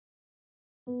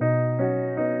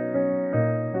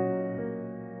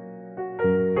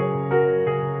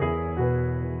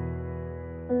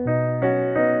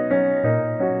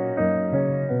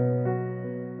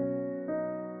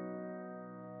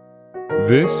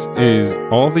This is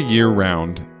All the Year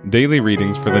Round, Daily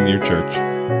Readings for the New Church.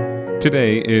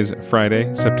 Today is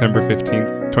Friday, September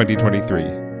 15th,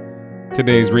 2023.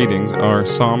 Today's readings are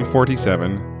Psalm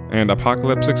 47 and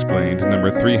Apocalypse Explained, number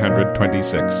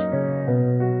 326.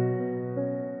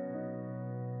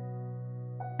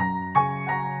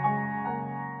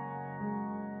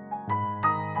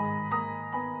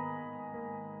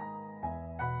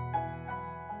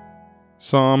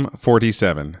 Psalm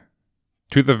 47.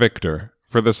 To the Victor,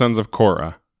 for the sons of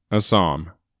Korah, a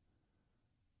psalm.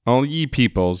 All ye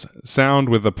peoples, sound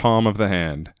with the palm of the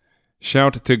hand.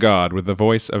 Shout to God with the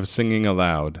voice of singing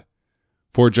aloud.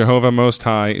 For Jehovah Most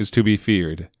High is to be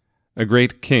feared, a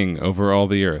great king over all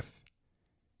the earth.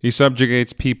 He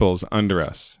subjugates peoples under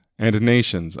us, and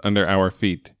nations under our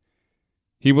feet.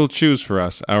 He will choose for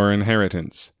us our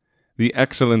inheritance, the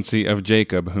excellency of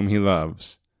Jacob whom he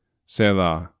loves.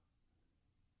 Selah.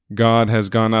 God has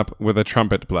gone up with a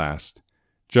trumpet blast,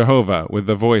 Jehovah with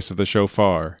the voice of the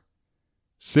shofar.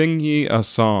 Sing ye a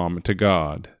psalm to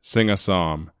God, sing a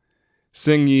psalm.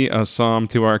 Sing ye a psalm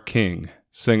to our King,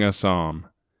 sing a psalm.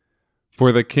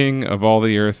 For the King of all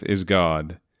the earth is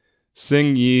God.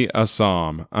 Sing ye a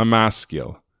psalm, a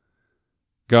maskil.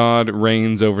 God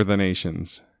reigns over the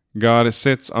nations. God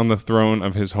sits on the throne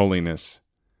of his holiness.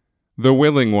 The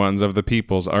willing ones of the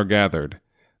peoples are gathered,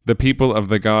 the people of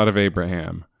the God of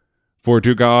Abraham. For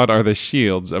to God are the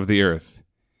shields of the earth.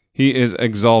 He is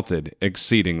exalted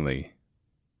exceedingly.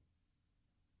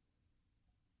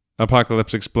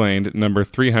 Apocalypse Explained, number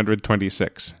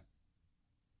 326.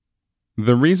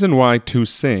 The reason why to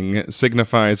sing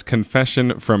signifies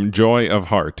confession from joy of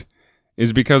heart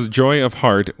is because joy of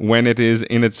heart, when it is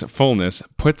in its fullness,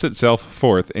 puts itself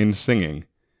forth in singing.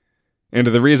 And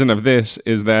the reason of this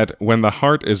is that when the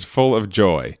heart is full of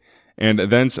joy, and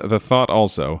thence the thought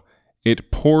also, it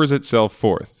pours itself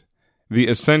forth, the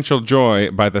essential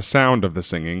joy by the sound of the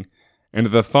singing, and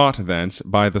the thought thence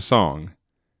by the song.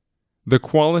 The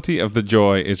quality of the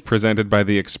joy is presented by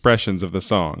the expressions of the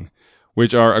song,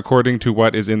 which are according to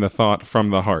what is in the thought from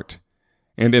the heart,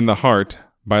 and in the heart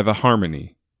by the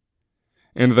harmony,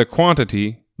 and the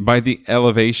quantity by the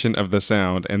elevation of the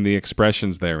sound and the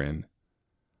expressions therein.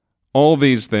 All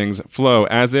these things flow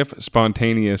as if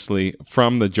spontaneously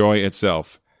from the joy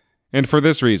itself, and for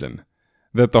this reason,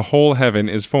 that the whole heaven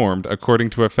is formed according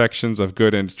to affections of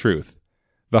good and truth,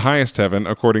 the highest heaven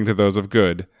according to those of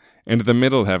good, and the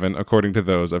middle heaven according to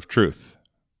those of truth.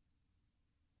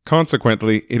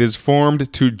 Consequently, it is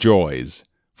formed to joys,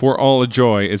 for all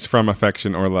joy is from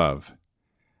affection or love.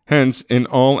 Hence, in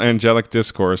all angelic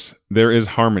discourse there is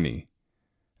harmony.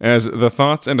 As the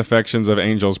thoughts and affections of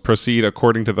angels proceed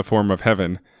according to the form of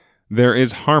heaven, there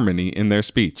is harmony in their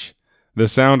speech, the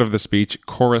sound of the speech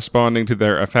corresponding to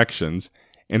their affections,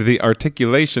 and the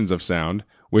articulations of sound,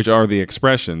 which are the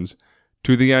expressions,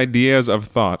 to the ideas of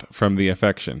thought from the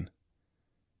affection.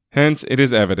 Hence it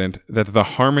is evident that the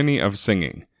harmony of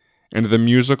singing, and the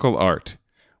musical art,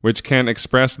 which can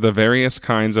express the various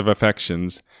kinds of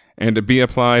affections, and be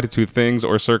applied to things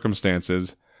or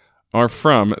circumstances, are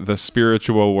from the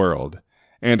spiritual world,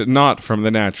 and not from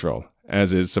the natural,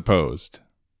 as is supposed.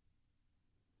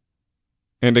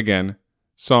 And again,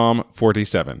 Psalm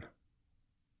 47.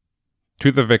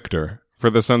 To the Victor,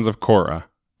 for the sons of Korah,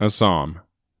 a psalm.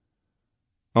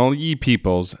 All ye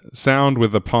peoples, sound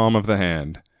with the palm of the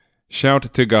hand.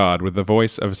 Shout to God with the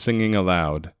voice of singing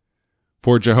aloud.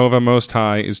 For Jehovah Most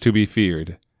High is to be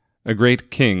feared, a great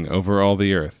king over all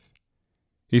the earth.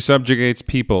 He subjugates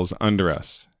peoples under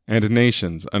us, and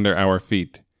nations under our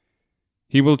feet.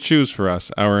 He will choose for us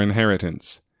our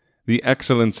inheritance, the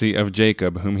excellency of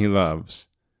Jacob whom he loves.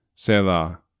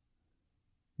 Selah.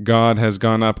 God has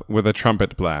gone up with a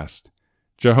trumpet blast,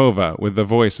 Jehovah with the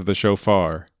voice of the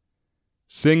shofar.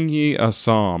 Sing ye a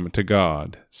psalm to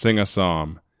God, sing a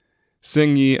psalm.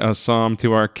 Sing ye a psalm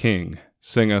to our King,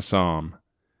 sing a psalm.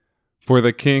 For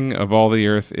the King of all the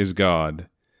earth is God.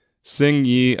 Sing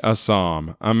ye a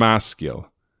psalm, a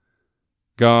maskil.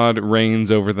 God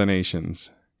reigns over the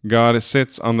nations. God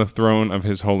sits on the throne of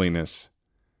his holiness.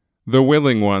 The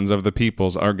willing ones of the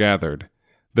peoples are gathered,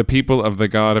 the people of the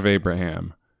God of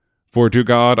Abraham. For to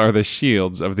God are the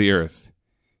shields of the earth.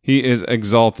 He is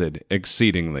exalted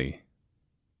exceedingly.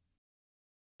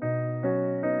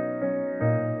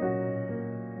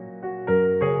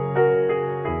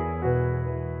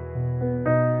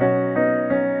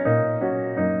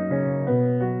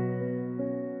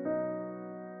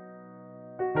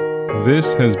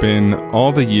 This has been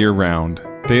All the Year Round,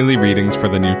 Daily Readings for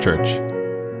the New Church.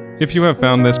 If you have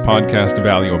found this podcast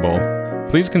valuable,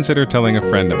 please consider telling a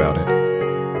friend about it.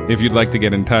 If you'd like to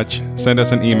get in touch, send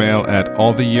us an email at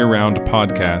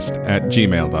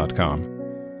alltheyearroundpodcast@gmail.com.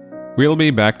 We'll be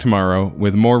back tomorrow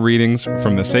with more readings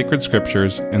from the sacred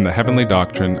scriptures and the heavenly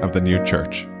doctrine of the new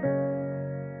church.